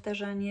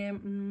powtarzanie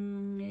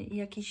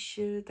jakichś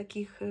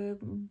takich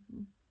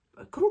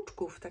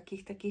kruczków,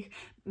 takich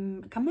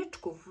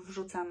kamyczków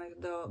wrzucanych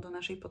do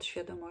naszej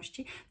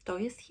podświadomości, to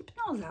jest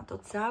hipnoza. To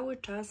cały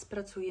czas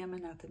pracujemy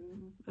na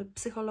tym.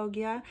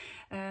 Psychologia,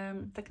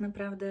 tak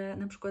naprawdę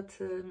na przykład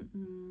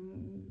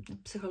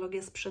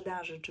psychologia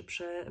sprzedaży, czy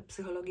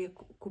psychologia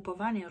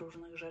kupowania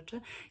różnych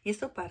rzeczy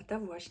jest oparta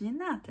właśnie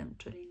na tym,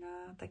 czyli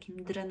na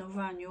takim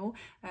drenowaniu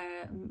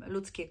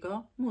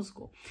ludzkiego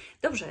mózgu.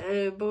 Dobrze,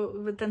 bo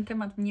ten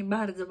temat mnie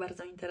bardzo,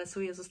 bardzo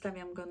interesuje.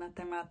 Zostawiam go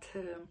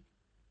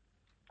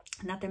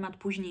na temat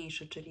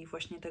późniejszy, czyli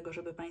właśnie tego,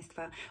 żeby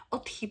Państwa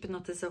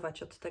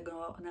odhipnotyzować od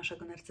tego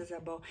naszego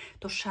narcyza, bo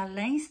to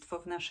szaleństwo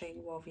w naszej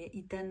głowie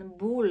i ten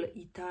ból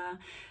i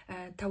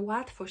ta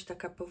łatwość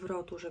taka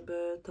powrotu,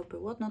 żeby to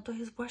było, no to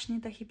jest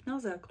właśnie ta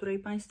hipnoza, której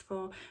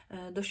Państwo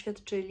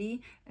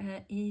doświadczyli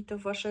i to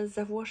Wasze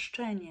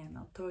zawłaszczenie,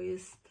 no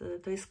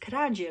to jest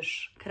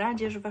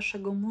kradzież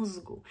Waszego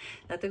mózgu.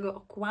 Dlatego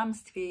o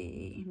kłamstwie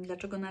i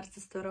dlaczego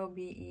narcyz to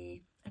robi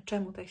i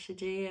czemu tak się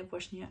dzieje,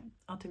 właśnie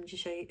o tym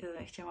dzisiaj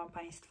chciałam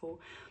Państwu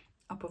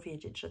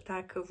opowiedzieć, że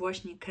tak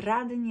właśnie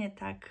kradnie,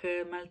 tak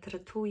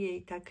maltretuje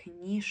i tak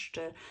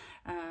niszczy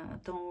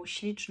tą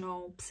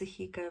śliczną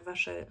psychikę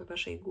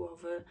Waszej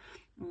głowy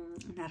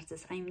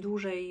narcyz. A im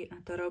dłużej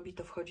to robi,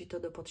 to wchodzi to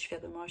do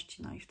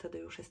podświadomości, no i wtedy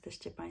już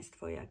jesteście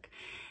Państwo jak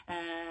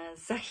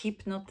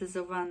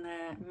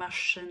zahipnotyzowane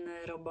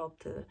maszyny,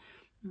 roboty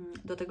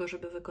do tego,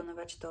 żeby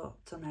wykonywać to,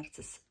 co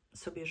narcyz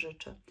sobie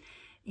życzy.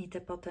 I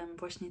te potem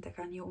właśnie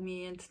taka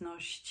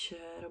nieumiejętność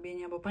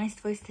robienia, bo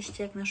Państwo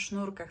jesteście jak na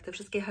sznurkach. Te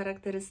wszystkie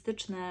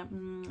charakterystyczne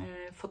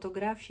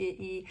fotografie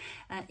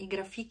i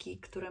grafiki,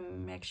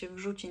 którym jak się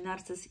wrzuci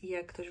narcyz i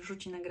jak ktoś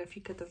wrzuci na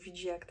grafikę, to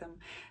widzi jak tam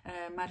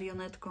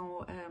marionetką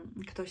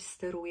ktoś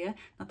steruje,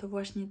 no to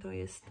właśnie to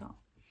jest to.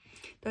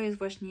 To jest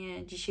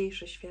właśnie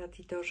dzisiejszy świat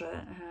i to,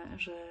 że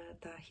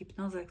ta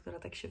hipnoza, która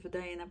tak się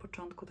wydaje na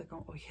początku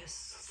taką, o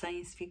Jezu,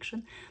 science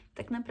fiction,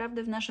 tak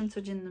naprawdę w naszym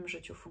codziennym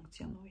życiu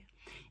funkcjonuje.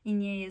 I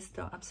nie jest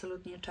to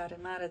absolutnie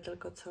czary-mary,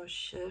 tylko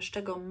coś, z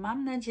czego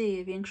mam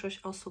nadzieję większość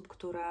osób,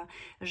 która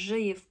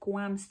żyje w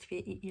kłamstwie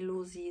i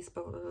iluzji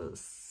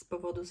z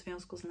powodu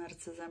związku z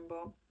narcyzem,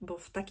 bo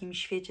w takim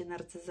świecie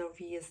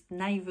narcyzowi jest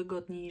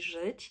najwygodniej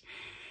żyć,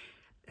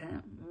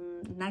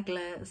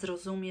 nagle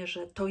zrozumie,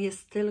 że to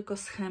jest tylko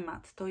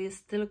schemat, to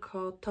jest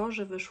tylko to,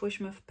 że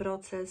wyszłyśmy w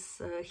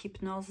proces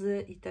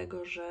hipnozy i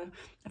tego, że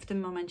w tym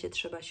momencie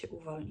trzeba się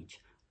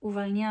uwolnić.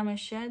 Uwalniamy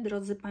się,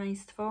 drodzy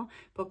Państwo,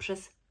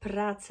 poprzez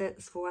pracę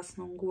z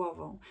własną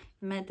głową,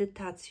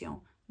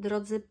 medytacją.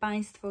 Drodzy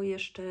Państwo,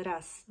 jeszcze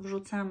raz,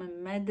 wrzucamy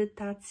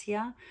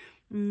medytacja,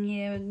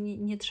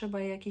 nie trzeba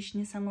jakichś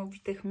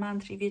niesamowitych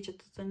mantr i wiecie,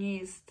 to nie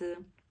jest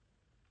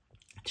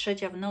 3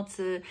 w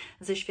nocy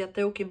ze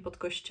światełkiem pod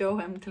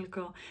kościołem,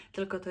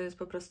 tylko to jest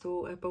po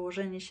prostu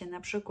położenie się na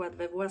przykład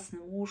we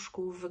własnym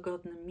łóżku, w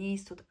wygodnym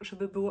miejscu,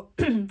 żeby było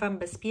Wam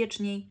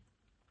bezpieczniej.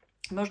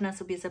 Można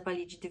sobie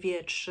zapalić 2,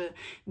 3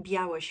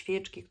 białe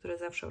świeczki, które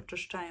zawsze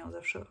oczyszczają,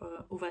 zawsze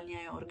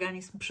uwalniają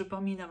organizm.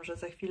 Przypominam, że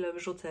za chwilę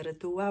wrzucę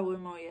rytuały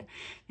moje,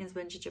 więc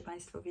będziecie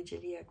Państwo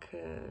wiedzieli,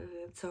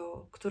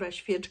 która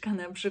świeczka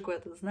na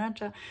przykład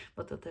oznacza,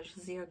 bo to też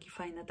z jogi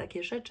fajne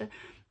takie rzeczy.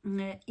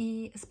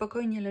 I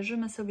spokojnie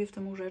leżymy sobie w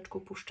tym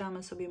łóżeczku,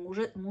 puszczamy sobie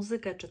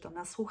muzykę, czy to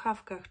na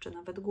słuchawkach, czy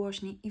nawet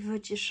głośniej i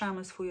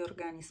wyciszamy swój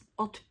organizm.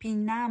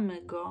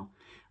 Odpinamy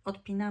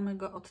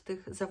go od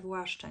tych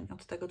zawłaszczeń,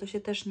 od tego. To się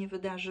też nie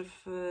wydarzy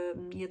w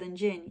jeden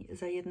dzień,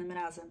 za jednym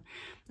razem.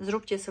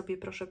 Zróbcie sobie,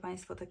 proszę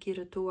Państwa, taki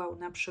rytuał,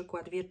 na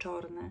przykład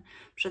wieczorny,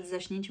 przed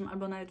zaśnięciem,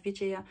 albo nawet,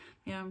 wiecie, ja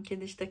miałam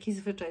kiedyś taki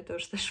zwyczaj, to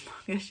już też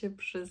mogę się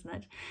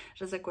przyznać,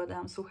 że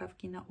zakładałam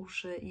słuchawki na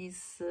uszy i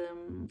z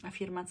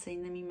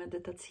afirmacyjnymi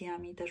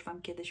medytacjami, też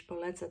Wam kiedyś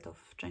polecę to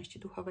w części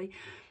duchowej,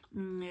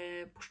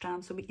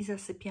 puszczałam sobie i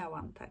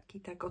zasypiałam,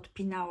 i tak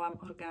odpinałam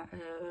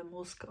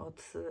mózg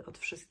od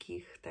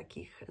wszystkich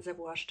takich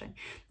zawłaszczeń.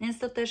 Więc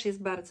to też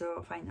jest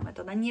bardzo fajna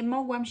metoda. Nie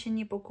mogłam się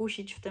nie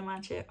pokusić w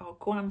temacie o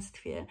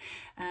kłamstwie,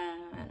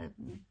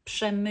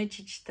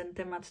 przemycić ten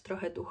temat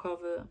trochę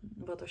duchowy,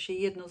 bo to się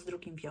jedno z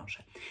drugim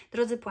wiąże.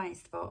 Drodzy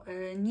Państwo,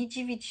 nie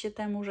dziwić się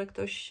temu, że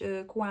ktoś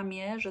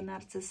kłamie, że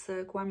narcyz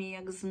kłamie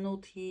jak z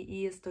nut i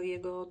jest to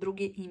jego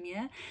drugie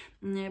imię,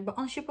 bo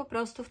on się po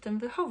prostu w tym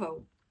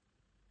wychował.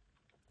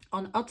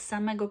 On od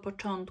samego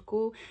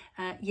początku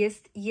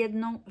jest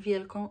jedną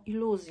wielką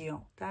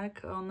iluzją,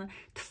 tak? On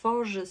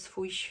tworzy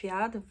swój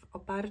świat w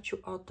oparciu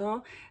o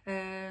to,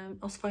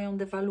 o swoją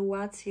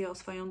dewaluację, o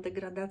swoją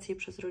degradację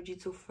przez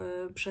rodziców,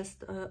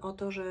 o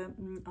to, że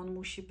on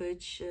musi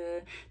być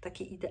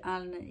taki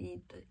idealny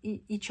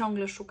i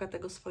ciągle szuka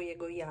tego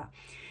swojego ja.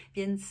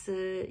 Więc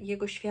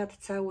jego świat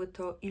cały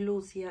to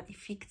iluzja i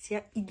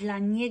fikcja i dla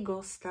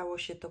niego stało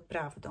się to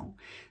prawdą.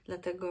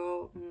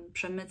 Dlatego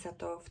przemyca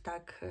to w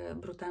tak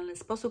brutalny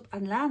sposób, a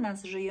dla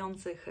nas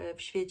żyjących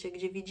w świecie,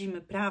 gdzie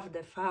widzimy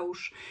prawdę,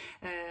 fałsz,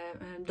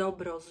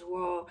 dobro,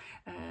 zło,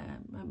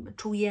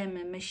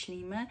 czujemy,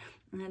 myślimy,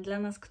 dla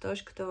nas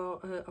ktoś,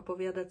 kto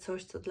opowiada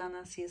coś, co dla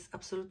nas jest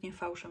absolutnie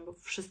fałszem, bo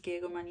wszystkie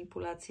jego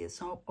manipulacje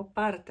są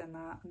oparte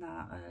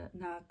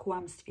na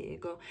kłamstwie.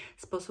 Jego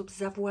sposób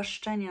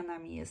zawłaszczenia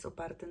nami jest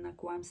oparty na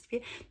kłamstwie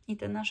i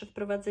to nasze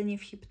wprowadzenie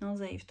w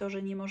hipnozę i w to,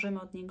 że nie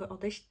możemy od niego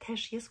odejść,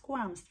 też jest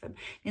kłamstwem.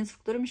 Więc w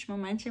którymś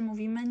momencie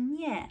mówimy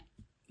nie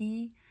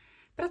i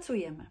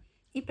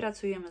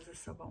pracujemy ze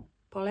sobą.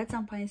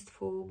 Polecam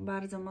Państwu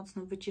bardzo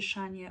mocno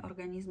wyciszanie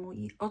organizmu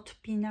i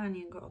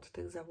odpinanie go od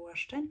tych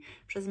zawłaszczeń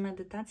przez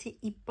medytację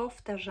i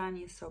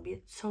powtarzanie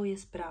sobie, co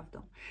jest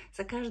prawdą.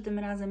 Za każdym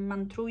razem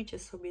mantrujcie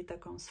sobie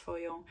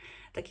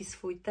taki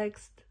swój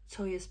tekst,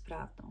 co jest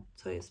prawdą,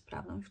 co jest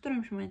prawdą. I w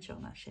którymś momencie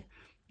ona się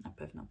na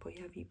pewno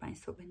pojawi i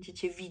Państwo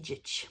będziecie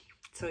widzieć,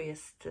 co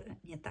jest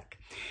nie tak.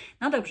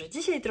 No dobrze,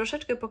 dzisiaj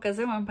troszeczkę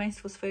pokazałam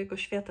Państwu swojego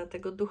świata,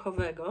 tego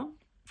duchowego,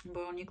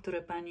 bo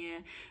niektóre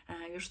panie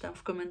już tam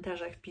w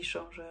komentarzach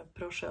piszą, że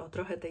proszę o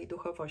trochę tej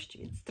duchowości,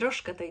 więc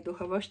troszkę tej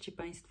duchowości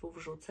Państwu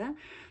wrzucę,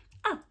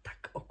 a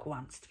tak o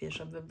kłamstwie,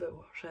 żeby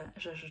było,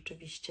 że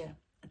rzeczywiście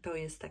to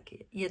jest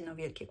takie jedno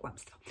wielkie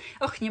kłamstwo.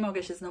 Och, nie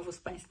mogę się znowu z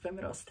Państwem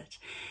rozstać.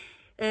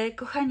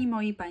 Kochani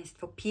moi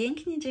Państwo,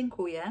 pięknie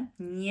dziękuję.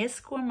 Nie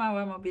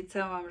skłamałam,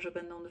 obiecałam, że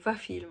będą 2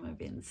 filmy,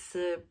 więc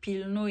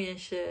pilnuję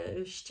się,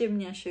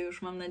 ściemnia się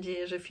już, mam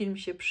nadzieję, że film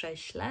się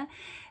prześle.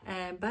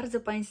 Bardzo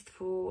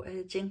Państwu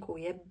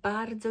dziękuję,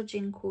 bardzo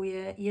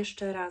dziękuję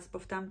jeszcze raz, bo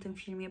w tamtym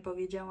filmie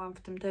powiedziałam,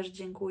 w tym też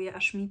dziękuję,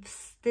 aż mi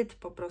wstyd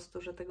po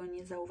prostu, że tego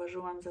nie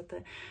zauważyłam, za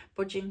te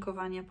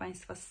podziękowania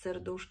Państwa z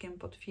serduszkiem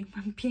pod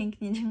filmem.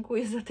 Pięknie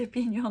dziękuję za te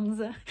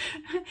pieniądze.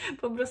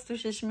 Po prostu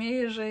się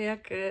śmieję, że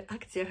jak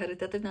akcja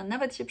charytatywna.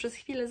 Nawet się przez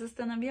chwilę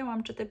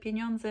zastanawiałam, czy te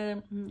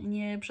pieniądze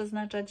nie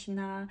przeznaczać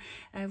na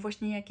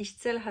właśnie jakiś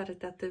cel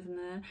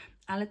charytatywny,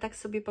 ale tak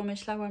sobie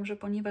pomyślałam, że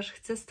ponieważ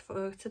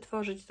chcę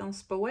tworzyć tą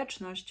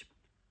społeczność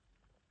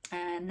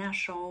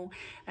naszą,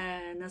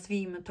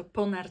 nazwijmy to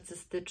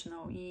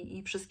ponarcystyczną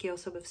i wszystkie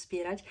osoby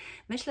wspierać,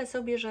 myślę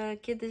sobie, że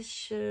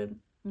kiedyś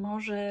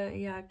może,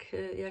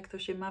 jak to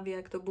się mawia,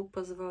 jak to Bóg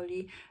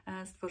pozwoli,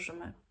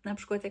 stworzymy na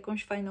przykład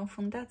jakąś fajną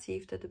fundację i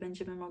wtedy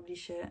będziemy mogli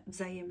się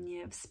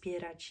wzajemnie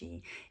wspierać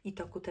i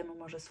to ku temu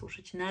może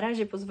służyć. Na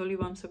razie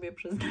pozwoliłam sobie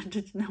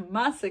przeznaczyć na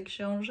masę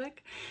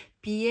książek.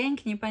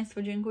 Pięknie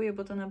Państwu dziękuję,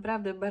 bo to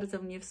naprawdę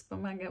bardzo mnie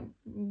wspomaga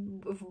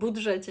w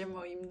budżecie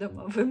moim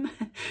domowym,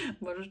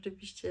 bo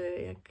rzeczywiście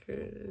jak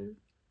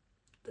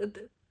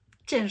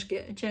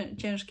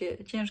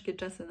ciężkie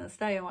czasy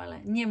nastają,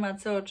 ale nie ma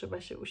co,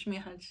 trzeba się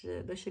uśmiechać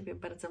do siebie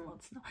bardzo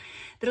mocno.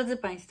 Drodzy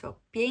Państwo,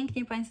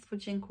 pięknie Państwu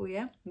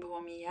dziękuję.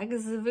 Było mi jak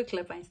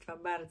zwykle Państwa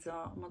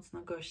bardzo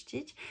mocno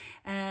gościć.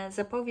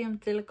 Zapowiem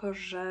tylko,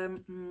 że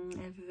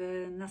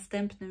w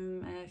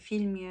następnym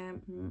filmie,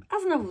 a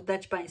znowu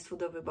dać Państwu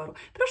do wyboru.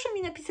 Proszę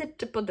mi napisać,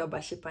 czy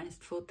podoba się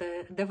Państwu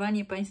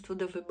dawanie Państwu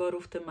do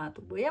wyborów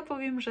tematu, bo ja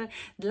powiem, że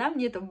dla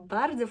mnie to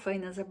bardzo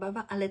fajna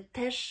zabawa, ale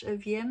też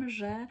wiem,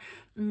 że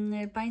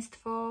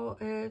Państwo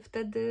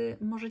wtedy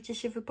możecie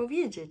się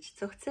wypowiedzieć,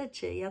 co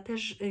chcecie. Ja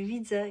też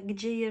widzę,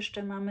 gdzie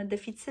jeszcze mamy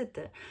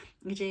deficyty,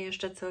 gdzie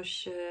jeszcze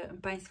coś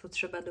Państwu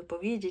trzeba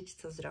dopowiedzieć,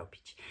 co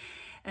zrobić.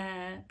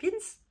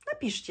 Więc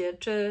napiszcie,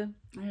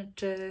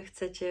 czy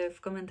chcecie,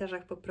 w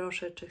komentarzach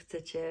poproszę, czy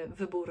chcecie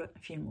wybór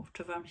filmów,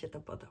 czy Wam się to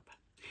podoba.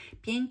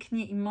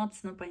 Pięknie i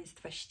mocno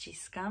Państwa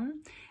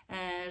ściskam.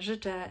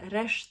 Życzę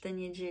reszty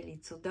niedzieli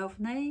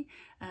cudownej,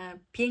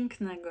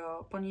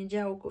 pięknego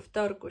poniedziałku,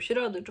 wtorku,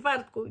 środy,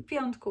 czwartku i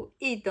piątku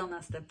i do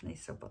następnej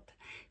soboty.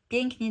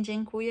 Pięknie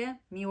dziękuję,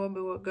 miło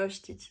było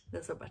gościć.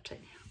 Do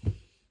zobaczenia.